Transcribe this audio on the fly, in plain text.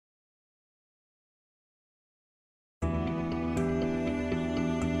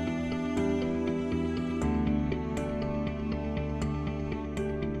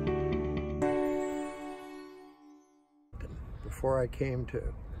before I came to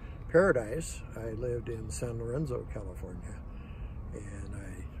Paradise, I lived in San Lorenzo, California, and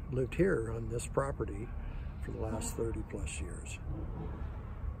I lived here on this property for the last 30 plus years.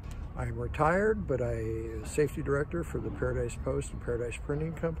 I'm retired, but I'm safety director for the Paradise Post and Paradise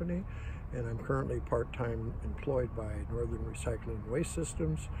Printing Company, and I'm currently part-time employed by Northern Recycling and Waste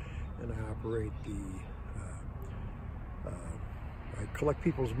Systems, and I operate I collect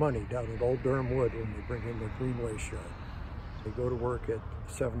people's money down at Old Durham Wood when they bring in their green waste yard. They go to work at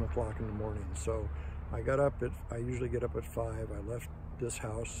 7 o'clock in the morning, so I usually get up at 5. I left this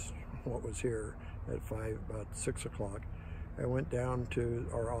house, what was here, at 5, about 6 o'clock. I went down to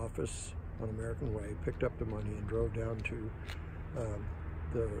our office on American Way, picked up the money, and drove down to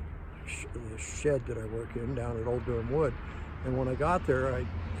the shed that I work in down at Old Durham Wood. And when I got there, at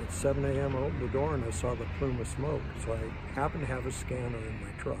 7 a.m. I opened the door and I saw the plume of smoke. So I happened to have a scanner in my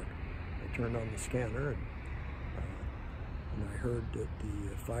truck. I turned on the scanner and I heard that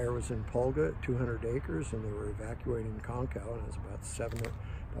the fire was in Pulga at 200 acres and they were evacuating Concow, and it was about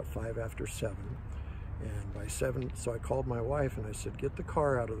 5 after 7. And by 7, so I called my wife and I said, get the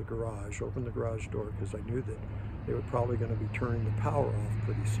car out of the garage, open the garage door, because I knew that they were probably going to be turning the power off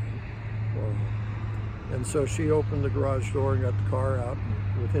pretty soon. And so she opened the garage door and got the car out,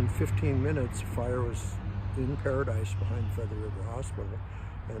 and within 15 minutes, the fire was in Paradise behind Feather River Hospital.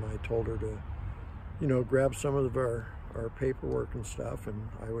 And I told her to, you know, grab some of our paperwork and stuff, and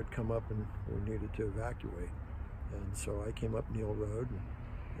I would come up and we needed to evacuate. And so I came up Neal Road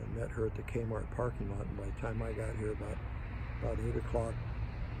and met her at the Kmart parking lot, and by the time I got here about 8 o'clock,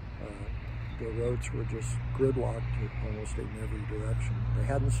 the roads were just gridlocked almost in every direction. They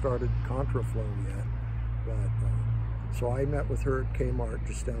hadn't started contraflow yet, but so I met with her at Kmart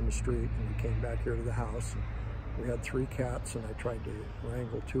just down the street, and we came back here to the house. And we had 3 cats, and I tried to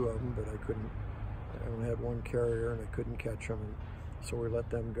wrangle 2 of them, but I couldn't. I only had 1 carrier, and I couldn't catch them, and so we let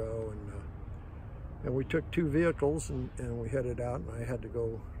them go. And we took 2 vehicles, and we headed out, and I had to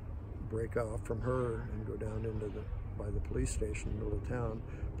go break off from her and go down by the police station in the middle of town,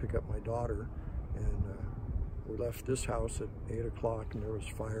 pick up my daughter, and we left this house at 8 o'clock, and there was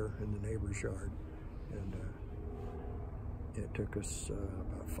fire in the neighbor's yard, and it took us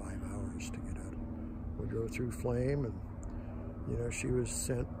about 5 hours to get out. We drove through flame, and you know, she was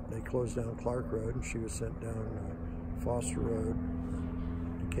sent, they closed down Clark Road, and she was sent down Foster Road,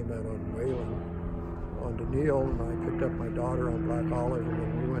 and came out on Wayland onto Neal, and I picked up my daughter on Black Olive, and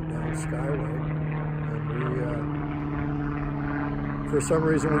then we went down Skyway, and we, for some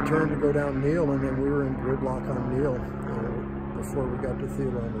reason, we turned to go down Neal, and then we were in gridlock on Neal before we got to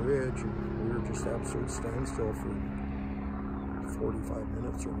Theater on the Ridge, and we were just absolute standstill for 45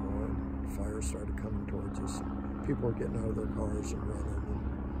 minutes or more, and fire started coming towards us. And people were getting out of their cars and running,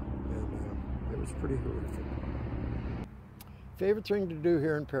 and it was pretty horrific. Favorite thing to do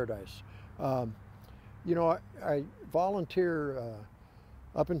here in Paradise? You know, I volunteer,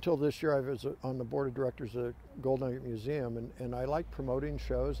 up until this year I was on the board of directors of the Gold Nugget Museum, and I like promoting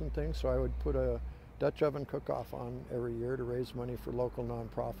shows and things, so I would put a Dutch oven cook-off on every year to raise money for local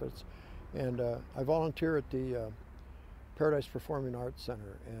nonprofits. And I volunteer at the Paradise Performing Arts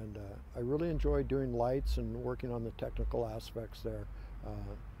Center, and I really enjoy doing lights and working on the technical aspects there.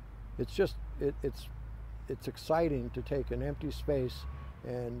 It's just, it's exciting to take an empty space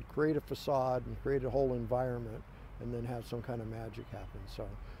and create a facade and create a whole environment and then have some kind of magic happen. So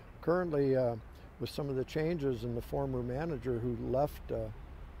currently, with some of the changes, and the former manager who left the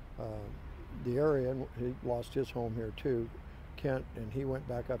area, and he lost his home here too, Kent, and he went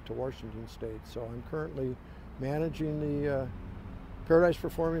back up to Washington State. So I'm currently managing the Paradise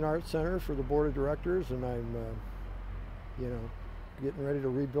Performing Arts Center for the board of directors, and I'm you know, getting ready to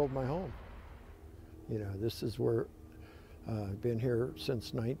rebuild my home. You know, this is where I've been here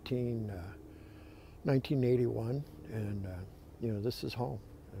since 1981, and you know, this is home.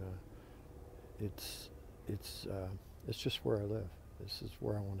 It's just where I live. This is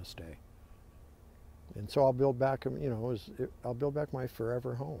where I want to stay. And so I'll build back, you know, I'll build back my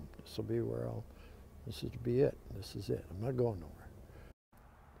forever home. This will be where this will be it. This is it. I'm not going nowhere.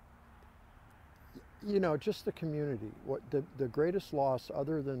 You know, just the community. What the greatest loss,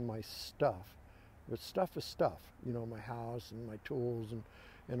 other than my stuff, but stuff is stuff. You know, my house and my tools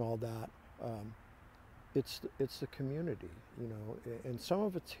and all that. It's the community. You know, and some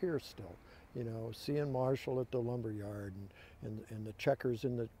of it's here still. You know, seeing Marshall at the lumber yard, and the checkers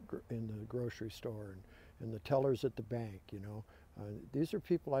in the grocery store, and the tellers at the bank. You know, these are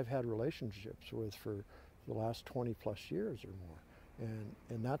people I've had relationships with for the last 20 plus years or more,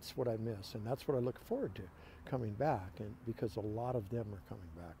 and that's what I miss, and that's what I look forward to coming back, and because a lot of them are coming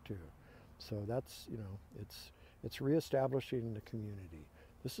back too. So that's, you know, It's reestablishing the community.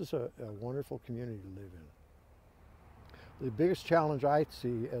 This is a wonderful community to live in. The biggest challenge I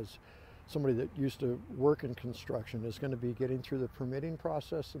see as somebody that used to work in construction is going to be getting through the permitting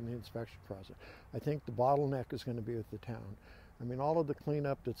process and the inspection process. I think the bottleneck is going to be with the town. I mean, all of the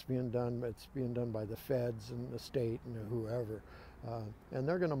cleanup that's being done, it's being done by the feds and the state and whoever. And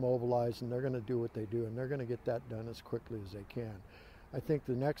they're going to mobilize and they're going to do what they do, and they're going to get that done as quickly as they can. I think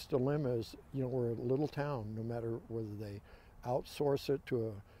the next dilemma is, you know, we're a little town, no matter whether they outsource it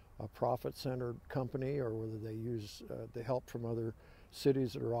to a profit-centered company or whether they use the help from other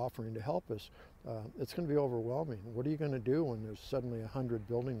cities that are offering to help us. It's going to be overwhelming. What are you going to do when there's suddenly 100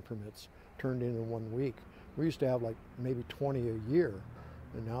 building permits turned in 1 week? We used to have like maybe 20 a year,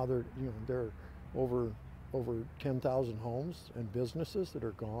 and now they're over 10,000 homes and businesses that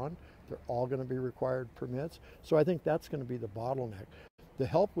are gone. They're all going to be required permits. So I think that's going to be the bottleneck. The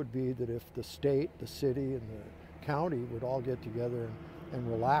help would be that if the state, the city, and the county would all get together and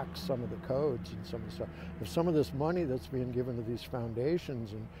relax some of the codes and some of the stuff. If some of this money that's being given to these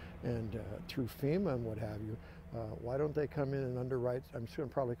foundations and through FEMA and what have you, why don't they come in and underwrite? I'm sure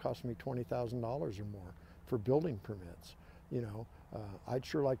it probably cost me $20,000 or more for building permits. You know, I'd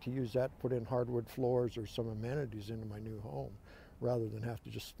sure like to use that, put in hardwood floors or some amenities into my new home, rather than have to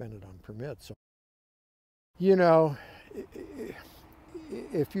just spend it on permits. So, you know,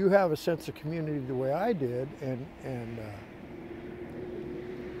 if you have a sense of community the way I did, and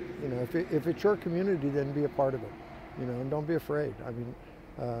you know, if it's your community, then be a part of it, you know, and don't be afraid. I mean,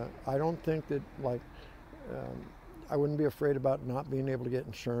 I don't think that, like, I wouldn't be afraid about not being able to get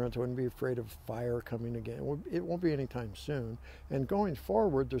insurance. I wouldn't be afraid of fire coming again. It won't be anytime soon. And going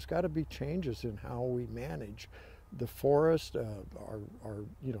forward, there's got to be changes in how we manage the forest,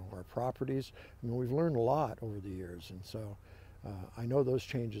 our properties. I mean, we've learned a lot over the years, and so I know those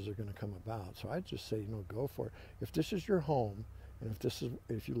changes are going to come about. So I'd just say, you know, go for it. If this is your home, and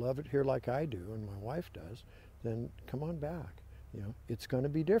if you love it here like I do, and my wife does, then come on back. You know, it's going to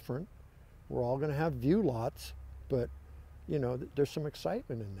be different. We're all going to have view lots, but you know, there's some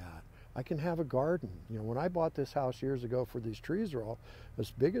excitement in that. I can have a garden. You know, when I bought this house years ago, for these trees are all as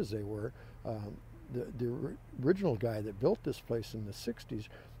big as they were. The original guy that built this place in the 60s,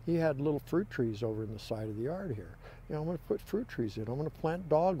 he had little fruit trees over in the side of the yard here. You know, I'm going to put fruit trees in. I'm going to plant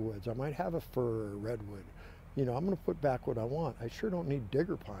dogwoods. I might have a fir or a redwood. You know, I'm going to put back what I want. I sure don't need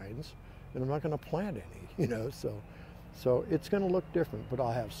digger pines, and I'm not going to plant any. You know, so it's going to look different. But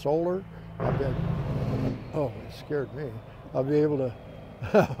I'll have solar. Oh, it scared me. I'll be able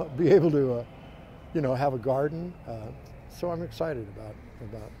to, you know, have a garden. So I'm excited about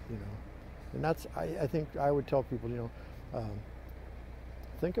you know, and that's, I think I would tell people, you know,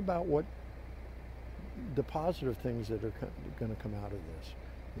 think about what the positive things that are going to come out of this.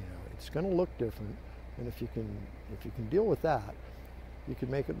 You know, it's going to look different, and if you can deal with that, you can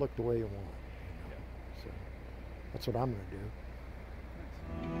make it look the way you want. You know? So that's what I'm going to do.